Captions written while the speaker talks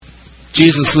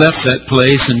Jesus left that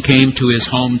place and came to his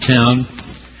hometown.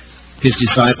 His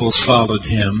disciples followed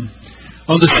him.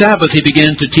 On the Sabbath he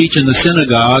began to teach in the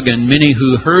synagogue, and many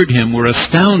who heard him were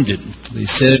astounded. They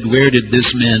said, "Where did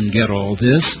this man get all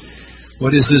this?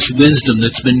 What is this wisdom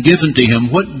that's been given to him?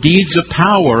 What deeds of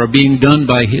power are being done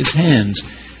by his hands?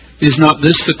 Is not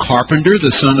this the carpenter,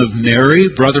 the son of Mary,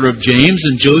 brother of James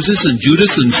and Joseph and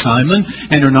Judas and Simon?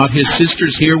 And are not his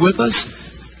sisters here with us?"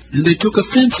 And they took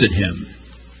offense at him.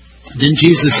 Then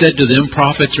Jesus said to them,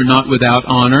 "Prophets are not without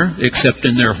honor, except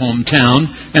in their hometown,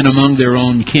 and among their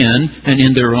own kin, and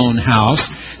in their own house."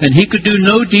 And he could do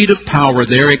no deed of power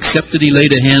there, except that he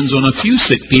laid hands on a few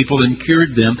sick people and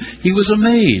cured them. He was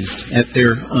amazed at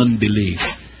their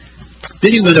unbelief.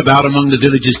 Then he went about among the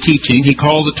villages teaching. He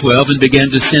called the 12 and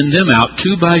began to send them out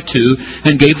 2 by 2,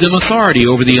 and gave them authority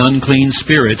over the unclean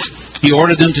spirits. He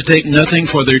ordered them to take nothing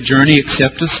for their journey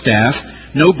except a staff,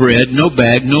 no bread, no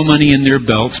bag, no money in their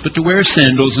belts, but to wear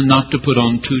sandals and not to put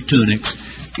on 2 tunics.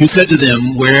 He said to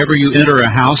them, "Wherever you enter a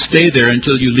house, stay there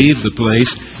until you leave the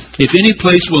place. If any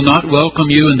place will not welcome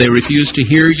you and they refuse to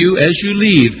hear you, as you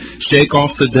leave, shake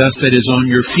off the dust that is on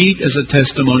your feet as a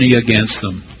testimony against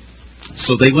them."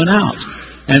 So they went out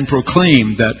and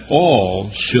proclaimed that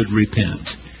all should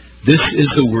repent. This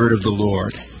is the word of the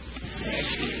Lord.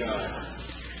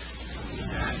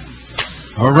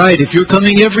 All right, if you're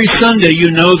coming every Sunday,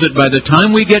 you know that by the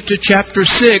time we get to chapter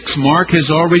 6, Mark has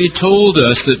already told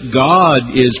us that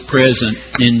God is present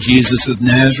in Jesus of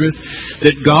Nazareth,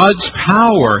 that God's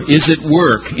power is at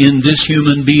work in this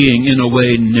human being in a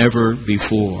way never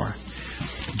before.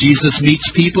 Jesus meets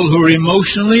people who are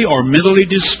emotionally or mentally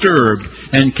disturbed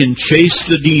and can chase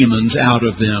the demons out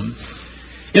of them.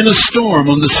 In a storm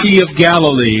on the Sea of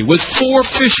Galilee, with 4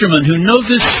 fishermen who know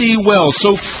this sea well,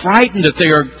 so frightened that they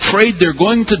are afraid they're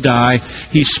going to die,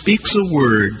 he speaks a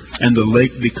word and the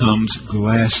lake becomes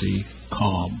glassy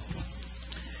calm.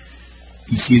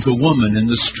 He sees a woman in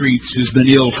the streets who's been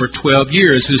ill for 12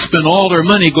 years, who's spent all her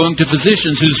money going to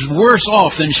physicians, who's worse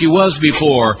off than she was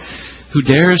before, who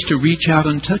dares to reach out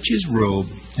and touch his robe,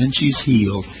 and she's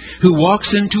healed, who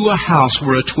walks into a house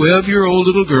where a 12-year-old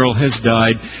little girl has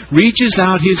died, reaches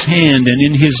out his hand, and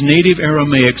in his native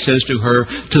Aramaic says to her,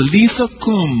 "Talitha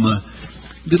kum,"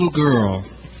 little girl,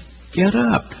 get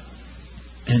up.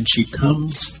 And she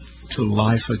comes to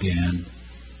life again.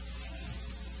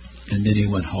 And then he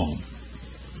went home.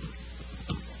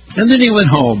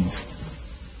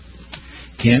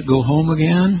 Can't go home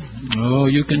again? Oh,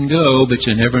 you can go, but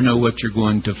you never know what you're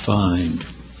going to find.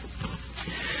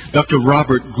 Dr.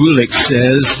 Robert Gulick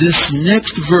says this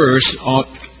next verse ought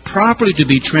properly to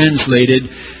be translated,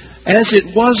 "As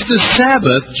it was the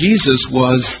Sabbath, Jesus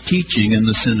was teaching in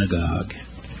the synagogue."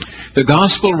 The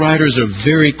gospel writers are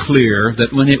very clear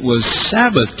that when it was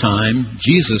Sabbath time,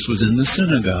 Jesus was in the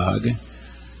synagogue.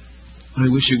 I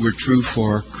wish it were true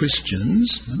for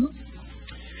Christians.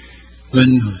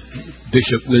 When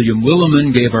Bishop William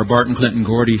Willimon gave our Barton Clinton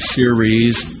Gordy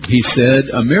series, he said,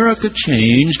 "America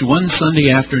changed one Sunday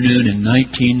afternoon in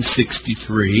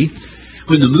 1963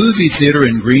 when the movie theater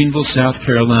in Greenville, South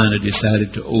Carolina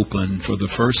decided to open for the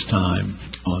first time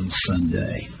on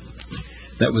Sunday."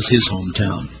 That was his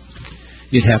hometown.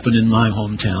 It happened in my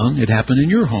hometown. It happened in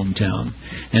your hometown.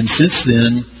 And since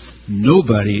then,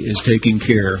 nobody is taking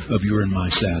care of your and my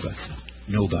Sabbath.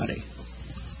 Nobody.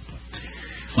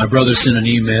 My brother sent an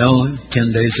email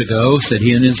 10 days ago, said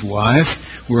he and his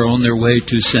wife were on their way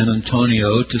to San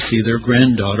Antonio to see their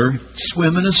granddaughter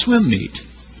swim in a swim meet.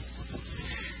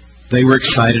 They were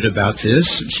excited about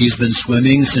this. She's been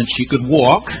swimming since she could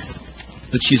walk,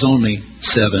 but she's only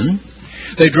 7.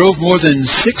 They drove more than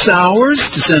 6 hours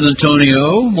to San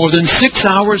Antonio, more than 6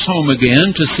 hours home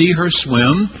again to see her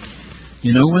swim.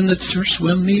 You know when her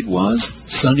swim meet was?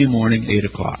 Sunday morning, 8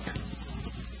 o'clock.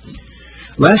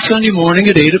 Last Sunday morning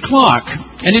at 8 o'clock.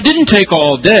 And it didn't take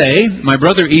all day. My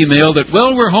brother emailed that,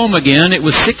 "Well, we're home again." It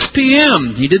was 6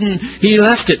 p.m. He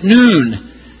left at noon.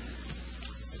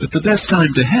 But the best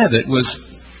time to have it was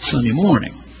Sunday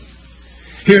morning.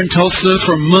 Here in Tulsa,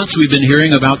 for months we've been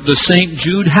hearing about the St.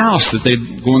 Jude house that they're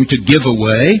going to give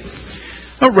away.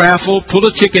 A raffle, pull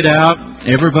a ticket out.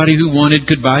 Everybody who wanted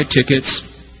could buy tickets.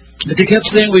 But they kept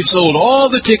saying, "We've sold all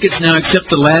the tickets now except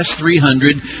the last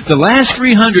 300. The last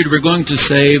 300 we're going to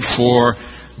save for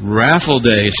raffle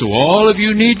day. So all of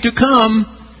you need to come."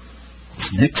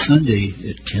 It's next Sunday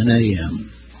at 10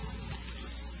 a.m.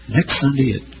 Next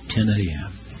Sunday at 10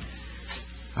 a.m.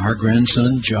 Our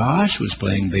grandson Josh was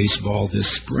playing baseball this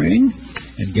spring.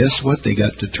 And guess what? They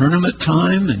got to tournament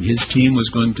time and his team was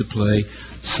going to play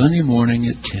Sunday morning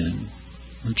at 10.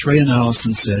 And Trey and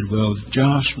Allison said, "Well,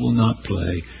 Josh will not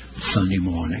play Sunday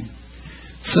morning."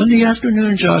 Sunday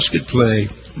afternoon Josh could play,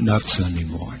 not Sunday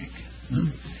morning.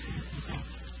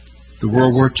 The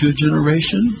World War II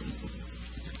generation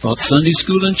thought Sunday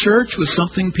school and church was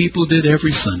something people did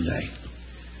every Sunday.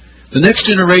 The next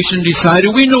generation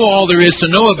decided we know all there is to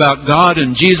know about God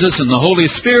and Jesus and the Holy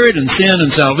Spirit and sin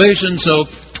and salvation, so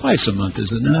twice a month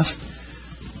is enough.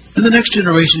 And the next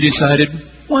generation decided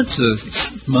once a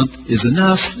month is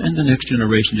enough, and the next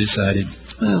generation decided,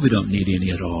 well, we don't need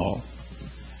any at all.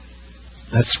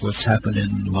 That's what's happened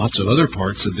in lots of other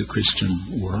parts of the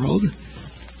Christian world.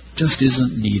 Just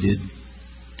isn't needed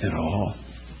at all.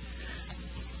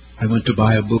 I went to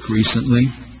buy a book recently,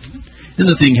 and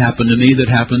the thing happened to me that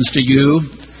happens to you.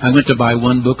 I went to buy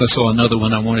one book. I saw another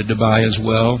one I wanted to buy as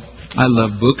well. I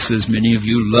love books, as many of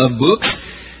you love books.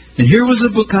 And here was a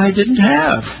book I didn't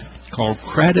have called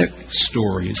Craddock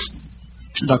Stories.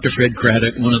 Dr. Fred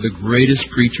Craddock, one of the greatest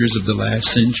preachers of the last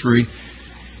century.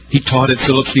 He taught at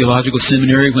Phillips Theological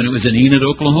Seminary when it was in Enid,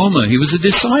 Oklahoma. He was a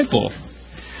disciple.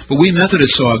 But we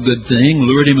Methodists saw a good thing,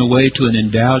 lured him away to an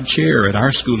endowed chair at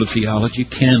our School of Theology,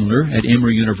 Candler, at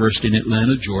Emory University in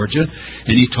Atlanta, Georgia,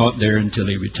 and he taught there until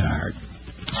he retired.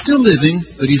 Still living,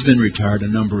 but he's been retired a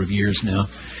number of years now.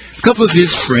 A couple of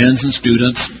his friends and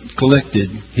students collected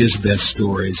his best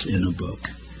stories in a book.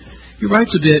 He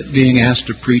writes about being asked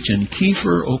to preach in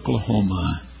Kiefer,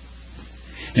 Oklahoma.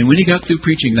 And when he got through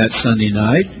preaching that Sunday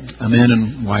night, a man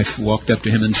and wife walked up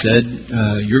to him and said,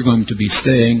 you're going to be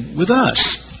staying with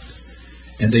us.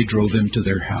 And they drove him to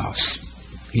their house.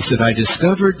 He said, I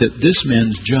discovered that this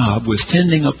man's job was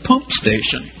tending a pump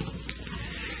station.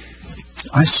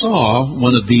 I saw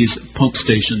one of these pump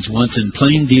stations once in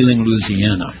Plain Dealing,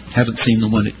 Louisiana. Haven't seen the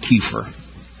one at Kiefer.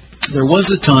 There was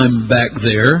a time back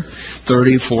there,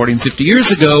 30, 40, and 50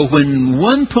 years ago, when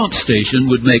one pump station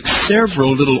would make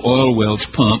several little oil wells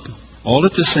pump, all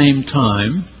at the same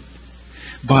time,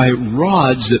 by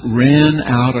rods that ran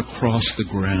out across the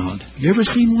ground. You ever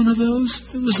seen one of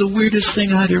those? It was the weirdest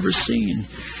thing I'd ever seen.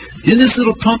 In this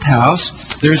little pump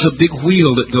house, there's a big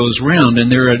wheel that goes round,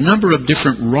 and there are a number of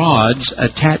different rods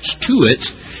attached to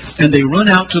it, and they run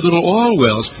out to little oil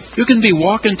wells. You can be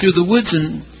walking through the woods,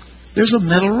 and there's a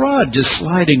metal rod just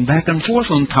sliding back and forth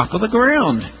on top of the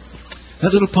ground.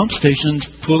 That little pump station's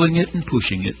pulling it and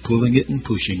pushing it, pulling it and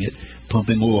pushing it,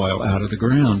 pumping oil out of the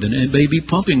ground. And it may be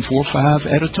pumping 4 or 5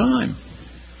 at a time.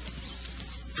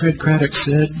 Fred Craddock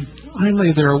said, I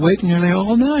lay there awake nearly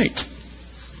all night.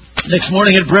 Next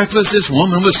morning at breakfast, this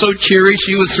woman was so cheery,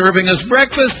 she was serving us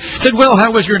breakfast. Said, well,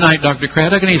 how was your night, Dr.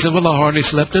 Craddock? And he said, well, I hardly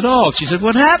slept at all. She said,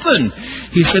 what happened?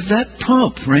 He said, that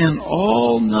pump ran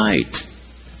all night.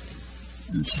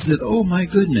 And she said, oh, my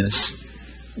goodness,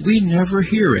 we never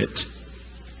hear it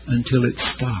until it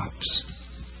stops.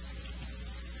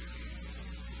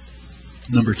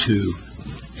 Number 2,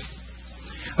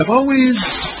 I've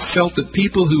always felt that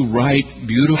people who write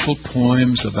beautiful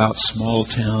poems about small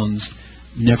towns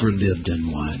never lived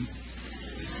in one.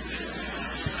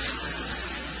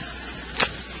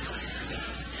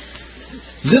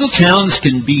 Little towns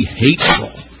can be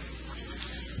hateful,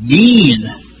 mean.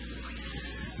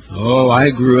 Oh,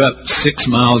 I grew up 6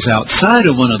 miles outside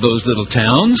of one of those little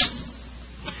towns.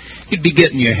 You'd be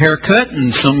getting your hair cut,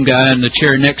 and some guy in the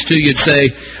chair next to you'd say,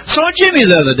 saw Jimmy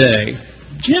the other day.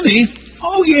 Jimmy?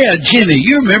 Oh, yeah, Jimmy.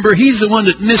 You remember, he's the one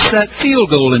that missed that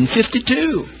field goal in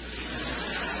 52.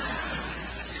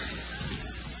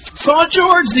 Saw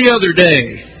George the other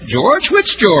day. George?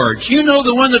 Which George? You know,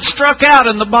 the one that struck out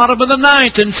in the bottom of the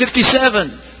 9th in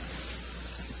 57.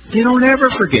 They don't ever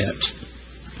forget.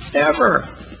 Ever.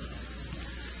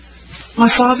 My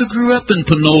father grew up in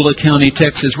Panola County,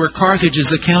 Texas, where Carthage is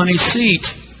the county seat.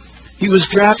 He was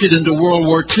drafted into World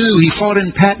War II. He fought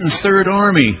in Patton's Third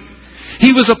Army.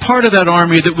 He was a part of that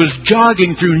army that was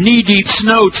jogging through knee-deep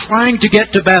snow trying to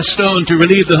get to Bastogne to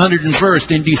relieve the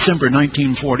 101st in December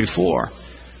 1944.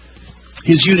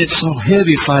 His unit saw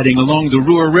heavy fighting along the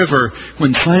Ruhr River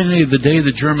when finally, the day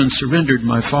the Germans surrendered,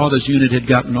 my father's unit had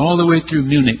gotten all the way through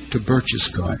Munich to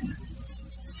Berchtesgaden.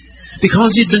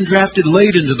 Because he'd been drafted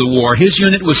late into the war, his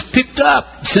unit was picked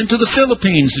up, sent to the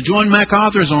Philippines to join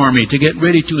MacArthur's army to get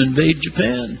ready to invade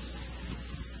Japan.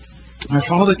 My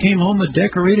father came home a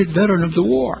decorated veteran of the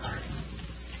war.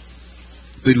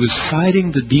 But he was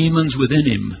fighting the demons within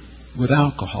him with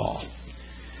alcohol.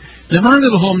 Now, my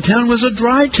little hometown was a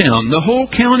dry town. The whole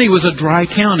county was a dry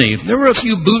county. There were a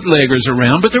few bootleggers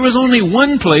around, but there was only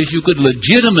one place you could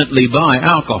legitimately buy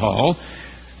alcohol.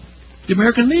 The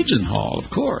American Legion Hall, of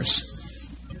course.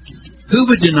 Who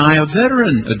would deny a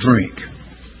veteran a drink?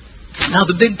 Now,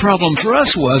 the big problem for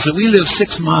us was that we lived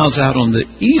 6 miles out on the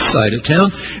east side of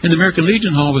town, and the American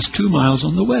Legion Hall was 2 miles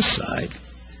on the west side.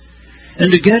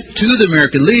 And to get to the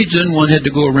American Legion, one had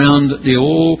to go around the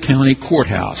old county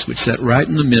courthouse, which sat right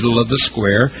in the middle of the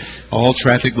square. All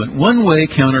traffic went one way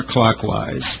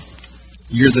counterclockwise.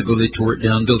 Years ago, they tore it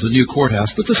down, built a new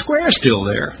courthouse, but the square's still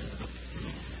there.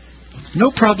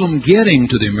 No problem getting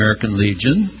to the American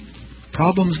Legion.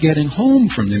 Problems getting home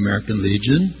from the American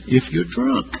Legion if you're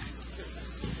drunk.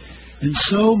 And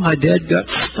so my dad got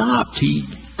stopped. He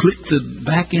clipped the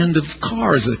back end of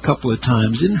cars a couple of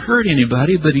times. Didn't hurt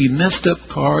anybody, but he messed up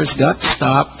cars, got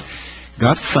stopped,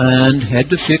 got fined, had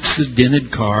to fix the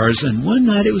dented cars. And one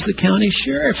night it was the county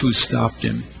sheriff who stopped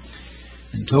him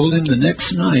and told him the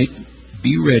next night,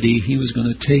 be ready, he was going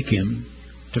to take him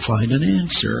to find an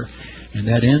answer. And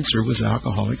that answer was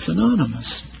Alcoholics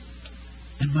Anonymous.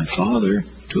 And my father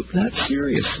took that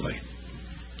seriously.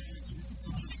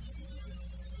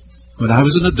 When I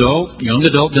was an adult, young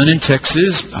adult done in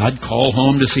Texas, I'd call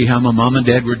home to see how my mom and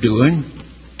dad were doing.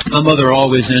 My mother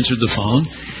always answered the phone,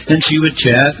 and she would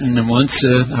chat. And then once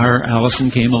our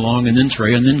Allison came along, and then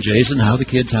Trey, and then Jason, how the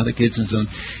kids, and so on.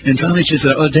 And finally she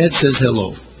said, oh, Dad says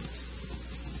hello.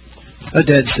 Oh,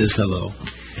 Dad says hello.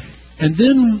 And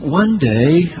then one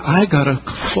day, I got a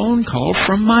phone call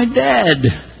from my dad.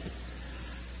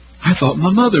 I thought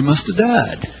my mother must have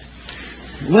died.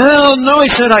 Well, no, he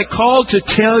said, I called to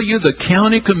tell you the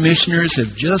county commissioners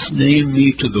have just named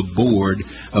me to the board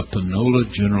of Panola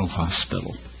General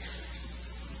Hospital.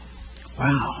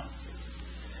 Wow.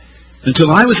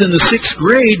 Until I was in the 6th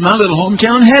grade, my little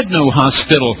hometown had no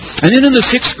hospital. And then in the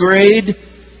 6th grade,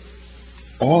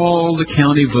 all the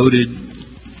county voted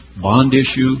bond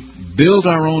issue, build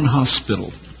our own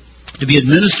hospital to be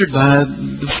administered by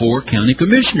the 4 county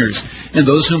commissioners and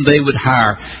those whom they would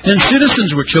hire. And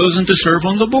citizens were chosen to serve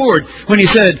on the board. When he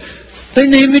said, they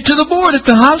named me to the board at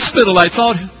the hospital, I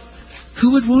thought,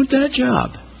 who would want that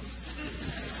job?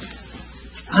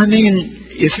 I mean,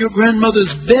 if your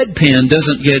grandmother's bedpan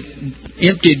doesn't get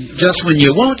emptied just when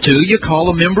you want to, you call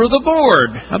a member of the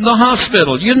board of the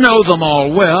hospital. You know them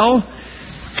all well.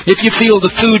 If you feel the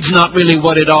food's not really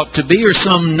what it ought to be, or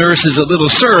some nurse is a little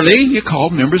surly, you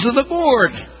call members of the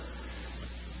board.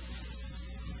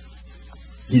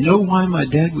 You know why my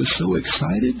dad was so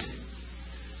excited?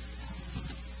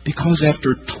 Because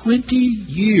after 20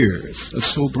 years of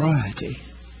sobriety,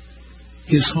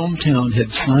 his hometown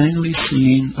had finally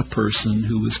seen a person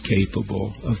who was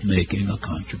capable of making a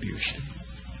contribution.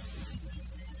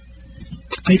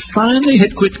 They finally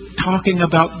had quit talking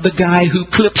about the guy who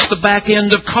clips the back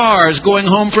end of cars going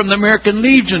home from the American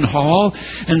Legion Hall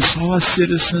and saw a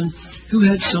citizen who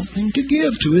had something to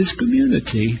give to his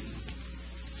community.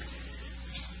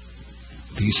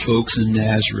 These folks in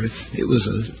Nazareth, it was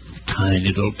a tiny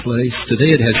little place.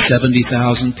 Today it has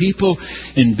 70,000 people.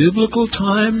 In biblical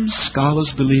times,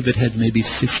 scholars believe it had maybe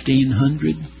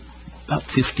 1,500, about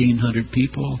 1,500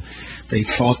 people. They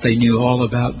thought they knew all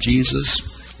about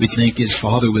Jesus. We think his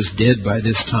father was dead by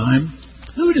this time.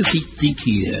 Who does he think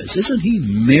he is? Isn't he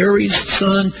Mary's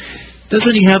son?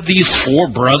 Doesn't he have these 4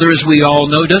 brothers we all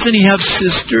know? Doesn't he have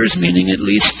sisters, meaning at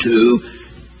least 2?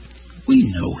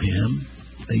 We know him.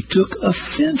 They took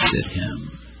offense at him.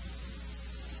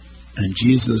 And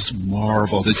Jesus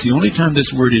marveled. It's the only time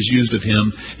this word is used of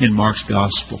him in Mark's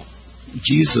gospel.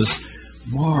 Jesus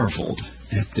marveled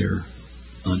at their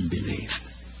unbelief.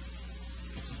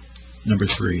 Number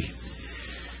 3.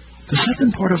 The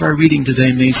second part of our reading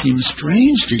today may seem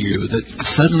strange to you, that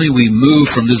suddenly we move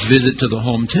from this visit to the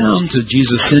hometown to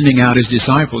Jesus sending out his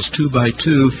disciples 2 by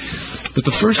 2. But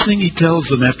the first thing he tells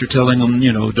them after telling them,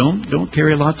 don't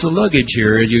carry lots of luggage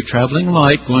here. You're traveling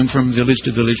light, going from village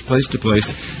to village, place to place.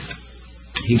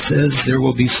 He says there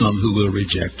will be some who will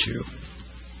reject you.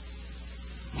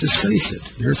 Just face it,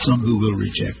 there are some who will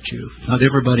reject you. Not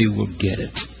everybody will get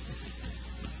it.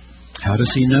 How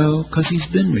does he know? Because he's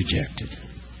been rejected.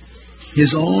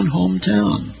 His own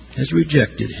hometown has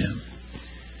rejected him.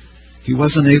 He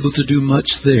wasn't able to do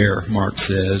much there, Mark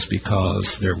says,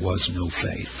 because there was no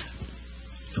faith.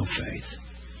 No faith.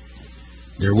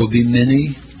 There will be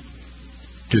many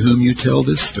to whom you tell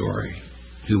this story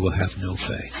who will have no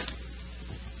faith.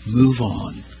 Move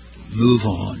on. Move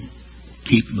on.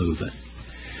 Keep moving.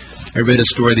 I read a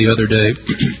story the other day,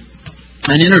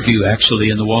 an interview actually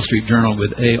in the Wall Street Journal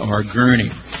with A.R.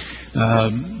 Gurney.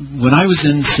 When I was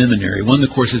in seminary, one of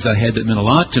the courses I had that meant a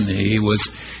lot to me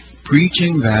was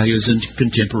preaching values in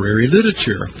contemporary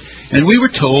literature. And we were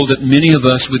told that many of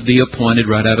us would be appointed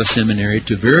right out of seminary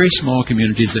to very small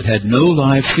communities that had no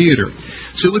live theater.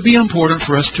 So it would be important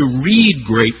for us to read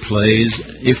great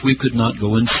plays if we could not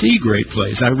go and see great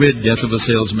plays. I read Death of a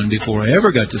Salesman before I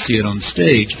ever got to see it on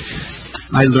stage.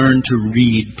 I learned to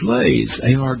read plays.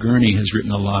 A.R. Gurney has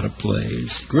written a lot of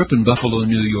plays. Grew up in Buffalo,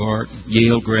 New York,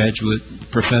 Yale graduate,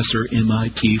 professor,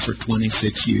 MIT for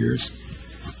 26 years.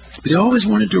 But he always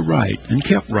wanted to write and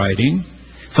kept writing.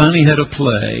 Finally had a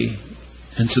play,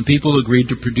 and some people agreed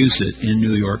to produce it in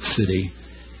New York City.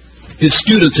 His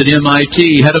students at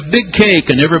MIT had a big cake,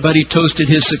 and everybody toasted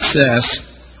his success.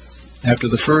 After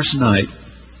the first night,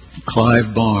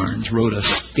 Clive Barnes wrote a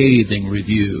scathing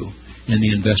review, and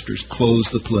the investors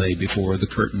closed the play before the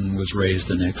curtain was raised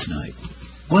the next night.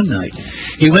 One night,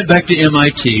 he went back to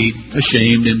MIT,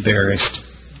 ashamed, embarrassed.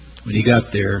 When he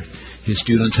got there, his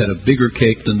students had a bigger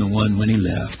cake than the one when he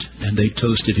left, and they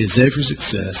toasted his every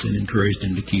success and encouraged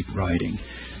him to keep writing.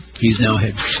 He's now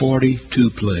had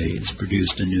 42 plays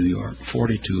produced in New York,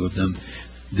 42 of them.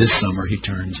 This summer he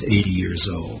turns 80 years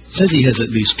old. Says he has at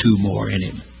least 2 more in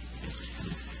him.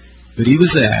 But he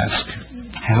was asked,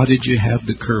 how did you have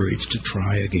the courage to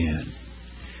try again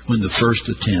when the first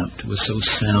attempt was so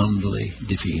soundly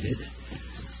defeated?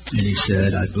 And he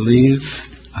said, I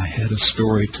believe I had a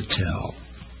story to tell.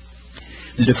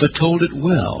 And if I told it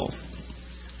well,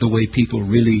 the way people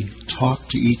really talk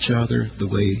to each other, the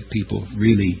way people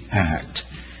really act,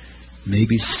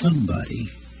 maybe somebody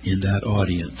in that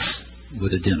audience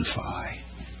would identify.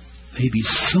 Maybe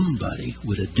somebody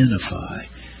would identify,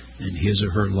 and his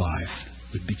or her life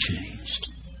would be changed.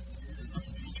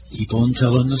 Keep on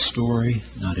telling the story.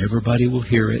 Not everybody will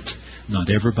hear it. Not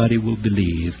everybody will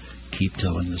believe. Keep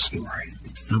telling the story.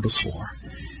 Number 4.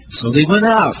 So they went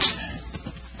out.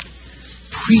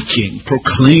 Preaching,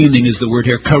 proclaiming is the word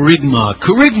here. Kerygma.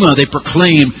 Kerygma, they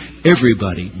proclaim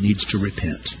everybody needs to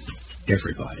repent.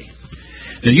 Everybody.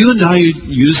 Now you and I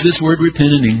use this word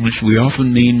repent in English. We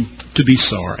often mean to be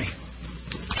sorry.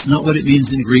 It's not what it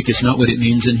means in Greek. It's not what it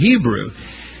means in Hebrew.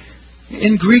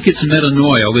 In Greek, it's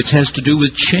metanoia, which has to do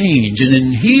with change. And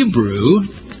in Hebrew,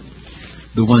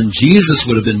 the one Jesus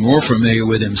would have been more familiar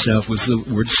with himself was the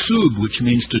word sub, which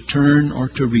means to turn or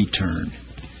to return.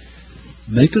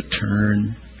 Make a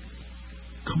turn,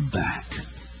 come back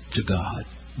to God.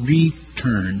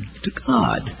 Return to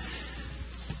God.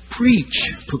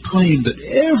 Preach, proclaim that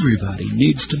everybody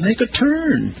needs to make a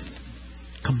turn.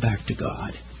 Come back to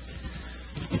God.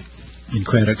 In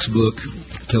Craddock's book,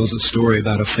 tells a story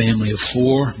about a family of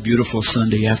 4. Beautiful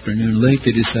Sunday afternoon late,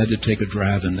 they decided to take a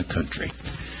drive in the country.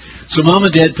 So Mom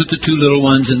and Dad put the 2 little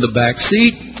ones in the back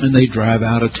seat, and they drive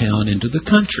out of town into the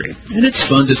country. And it's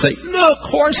fun to say, look,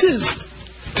 horses,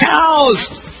 cows,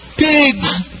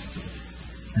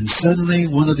 pigs. And suddenly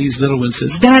one of these little ones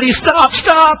says, Daddy, stop,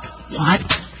 stop.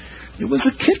 What? There was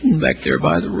a kitten back there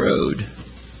by the road.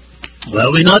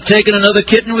 Well, we're not taking another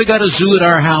kitten. We got a zoo at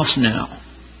our house now.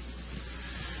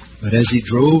 But as he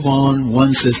drove on,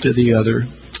 one says to the other,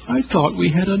 I thought we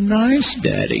had a nice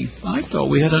daddy. I thought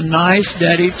we had a nice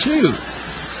daddy too.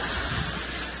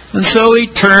 And so he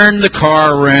turned the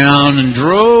car around and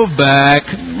drove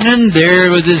back, and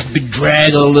there was this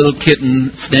bedraggled little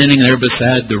kitten standing there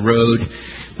beside the road.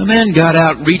 The man got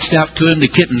out, reached out to him, the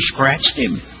kitten scratched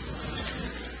him.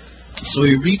 So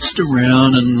he reached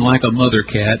around and, like a mother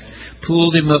cat,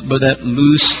 pulled him up by that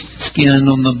loose skin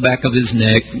on the back of his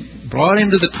neck, brought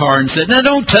him to the car and said, now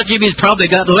don't touch him, he's probably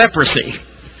got leprosy.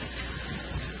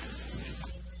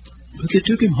 But they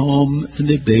took him home and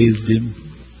they bathed him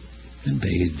and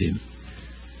bathed him.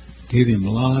 Gave him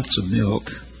lots of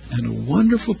milk and a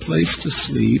wonderful place to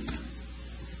sleep.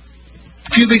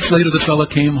 A few weeks later, the fellow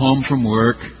came home from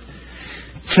work,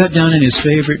 sat down in his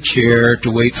favorite chair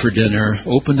to wait for dinner,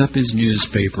 opened up his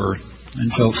newspaper,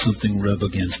 and felt something rub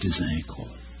against his ankle.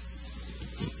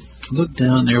 Looked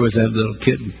down, there was that little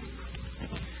kitten,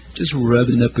 just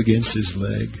rubbing up against his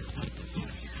leg.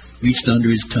 Reached under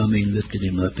his tummy and lifted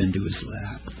him up into his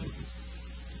lap.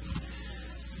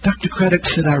 Dr. Craddock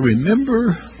said, I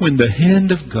remember when the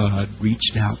hand of God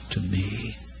reached out to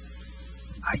me.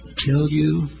 I tell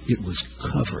you, it was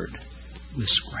covered with scratches.